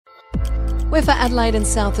We're for Adelaide and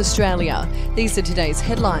South Australia. These are today's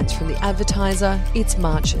headlines from The Advertiser. It's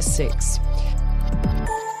March 6.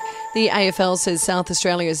 The AFL says South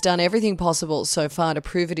Australia has done everything possible so far to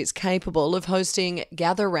prove it is capable of hosting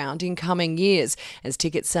Gather Round in coming years as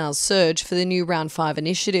ticket sales surge for the new Round 5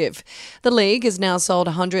 initiative. The league has now sold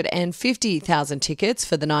 150,000 tickets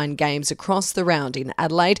for the 9 games across the round in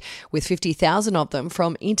Adelaide, with 50,000 of them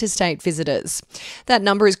from interstate visitors. That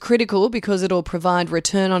number is critical because it will provide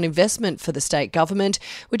return on investment for the state government,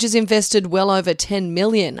 which has invested well over $10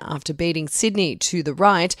 million after beating Sydney to the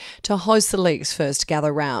right to host the league's first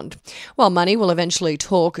Gather Round. While money will eventually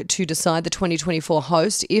talk to decide the 2024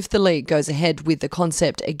 host if the league goes ahead with the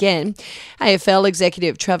concept again, AFL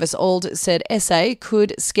executive Travis Auld said SA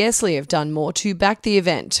could scarcely have done more to back the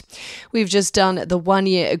event. We've just done the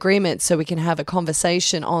 1-year agreement so we can have a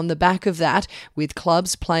conversation on the back of that with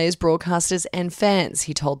clubs, players, broadcasters and fans,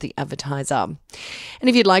 he told The Advertiser. And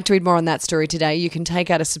if you'd like to read more on that story today, you can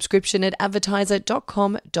take out a subscription at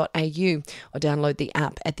advertiser.com.au or download the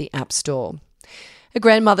app at the App Store. A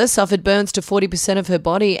grandmother suffered burns to 40% of her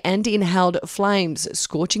body and inhaled flames,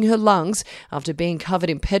 scorching her lungs after being covered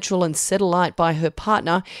in petrol and set alight by her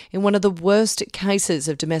partner in one of the worst cases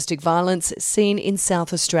of domestic violence seen in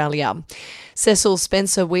South Australia. Cecil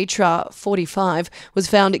Spencer Wheatra, 45, was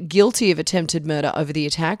found guilty of attempted murder over the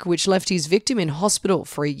attack, which left his victim in hospital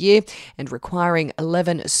for a year and requiring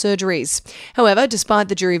 11 surgeries. However, despite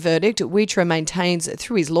the jury verdict, Wheatra maintains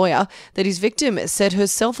through his lawyer that his victim set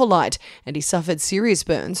herself alight and he suffered serious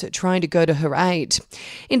burns trying to go to her aid.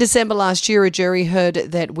 In December last year, a jury heard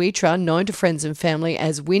that Wheatra, known to friends and family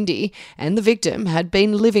as Windy, and the victim had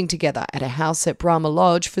been living together at a house at Brahma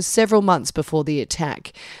Lodge for several months before the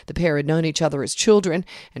attack. The pair had known each other as children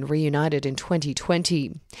and reunited in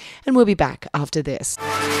 2020. And we'll be back after this.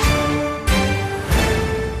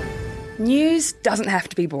 News doesn't have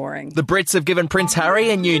to be boring. The Brits have given Prince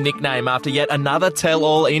Harry a new nickname after yet another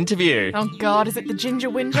tell-all interview. Oh God, is it the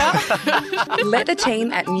Ginger Whinger? Let the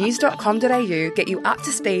team at news.com.au get you up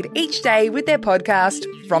to speed each day with their podcast,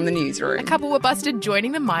 From the Newsroom. A couple were busted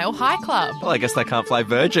joining the Mile High Club. Well, I guess they can't fly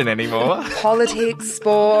Virgin anymore. Politics,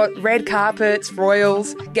 sport, red carpets,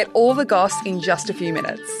 royals. Get all the goss in just a few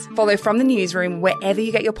minutes. Follow From the Newsroom wherever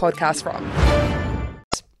you get your podcast from.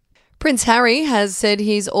 Prince Harry has said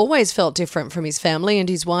he's always felt different from his family and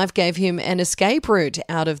his wife gave him an escape route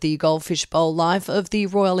out of the goldfish bowl life of the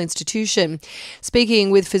Royal Institution. Speaking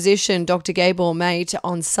with physician Dr. Gabor Mate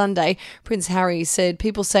on Sunday, Prince Harry said,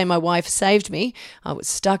 "People say my wife saved me. I was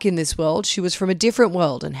stuck in this world. She was from a different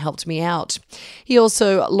world and helped me out." He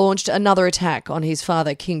also launched another attack on his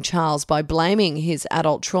father, King Charles, by blaming his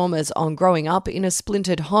adult traumas on growing up in a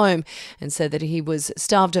splintered home and said that he was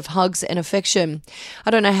starved of hugs and affection. "I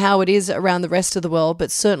don't know how it is around the rest of the world, but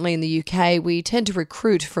certainly in the UK, we tend to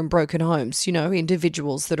recruit from broken homes,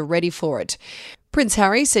 individuals that are ready for it." Prince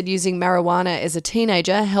Harry said using marijuana as a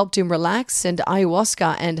teenager helped him relax and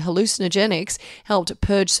ayahuasca and hallucinogenics helped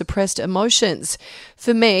purge suppressed emotions.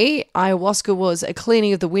 "For me, ayahuasca was a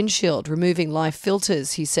cleaning of the windshield, removing life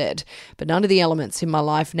filters," he said. "But none of the elements in my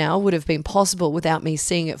life now would have been possible without me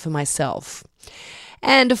seeing it for myself."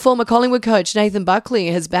 And former Collingwood coach Nathan Buckley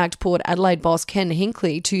has backed Port Adelaide boss Ken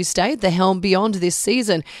Hinkley to stay at the helm beyond this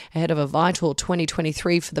season, ahead of a vital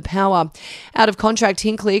 2023 for the Power. Out of contract,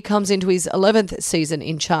 Hinkley comes into his 11th season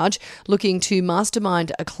in charge, looking to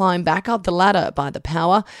mastermind a climb back up the ladder by the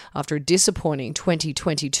Power after a disappointing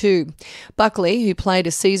 2022. Buckley, who played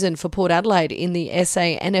a season for Port Adelaide in the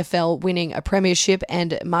SANFL, winning a premiership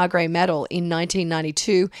and Margrave Medal in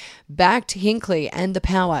 1992, backed Hinkley and the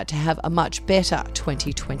Power to have a much better 2023.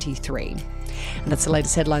 And that's the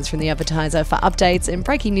latest headlines from The Advertiser. For updates and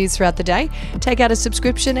breaking news throughout the day, take out a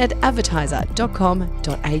subscription at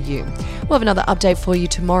advertiser.com.au. We'll have another update for you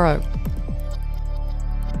tomorrow.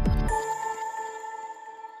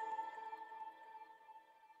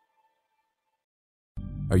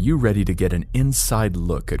 Are you ready to get an inside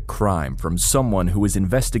look at crime from someone who has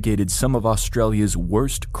investigated some of Australia's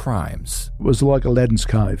worst crimes? It was like Aladdin's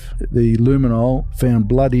cave. The luminol found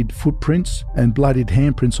bloodied footprints and bloodied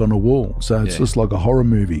handprints on a wall, so it's just like a horror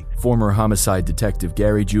movie. Former homicide detective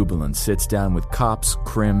Gary Jubilant sits down with cops,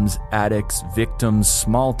 crims, addicts, victims,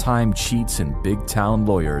 small-time cheats, and big-town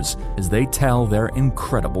lawyers as they tell their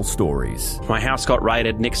incredible stories. My house got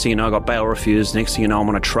raided. Next thing you know, I got bail refused. Next thing you know, I'm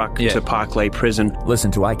on a truck to Parklea Prison. Listen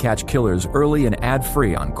to I Catch Killers early and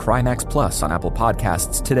ad-free on Crimex Plus on Apple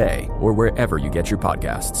Podcasts today or wherever you get your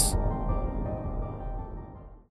podcasts.